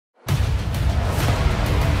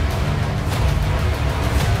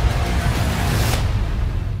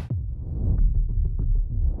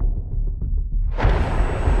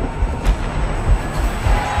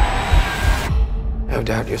No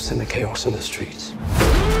doubt you've seen the chaos in the streets.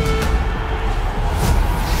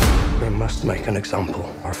 We must make an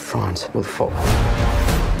example, or France will fall.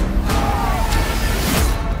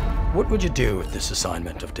 What would you do if this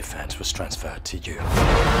assignment of defense was transferred to you?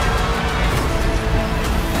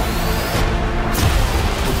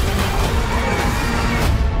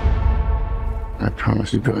 I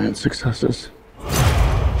promise you brilliant successes.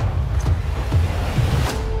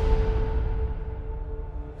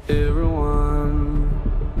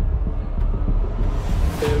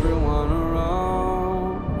 Everyone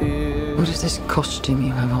around here. What is this costume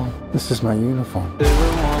you have on? This is my uniform.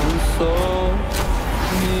 Everyone's so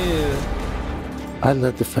near. I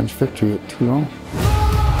led the French victory at Toulon.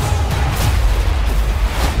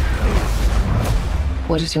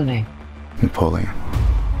 What is your name? Napoleon.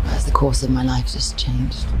 As the course of my life just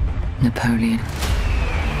changed. Napoleon.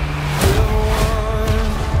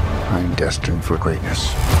 I'm destined for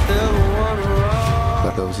greatness.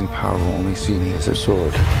 But those in power will only see me as a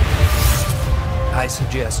sword. I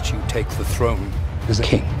suggest you take the throne as a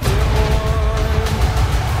king.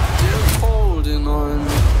 Holding on.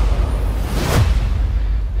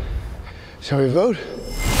 Shall we vote?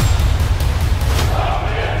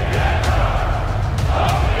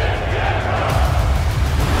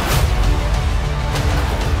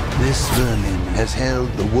 This vermin has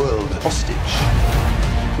held the world hostage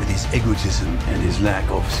with his egotism and his lack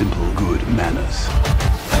of simple good manners.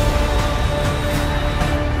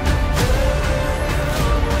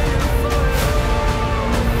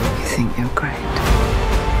 You think you're great.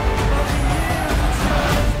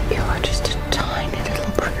 You are just a tiny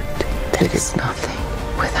little brute that is nothing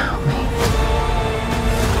without me.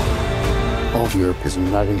 All of Europe is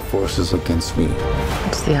uniting forces against me.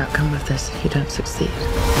 What's the outcome of this if you don't succeed?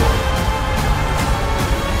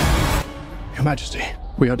 Your Majesty,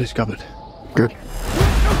 we are discovered. Good.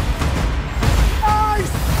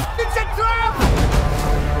 It's a trap!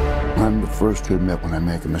 I'm the first to admit when I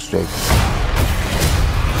make a mistake.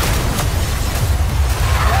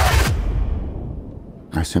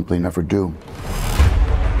 I simply never do.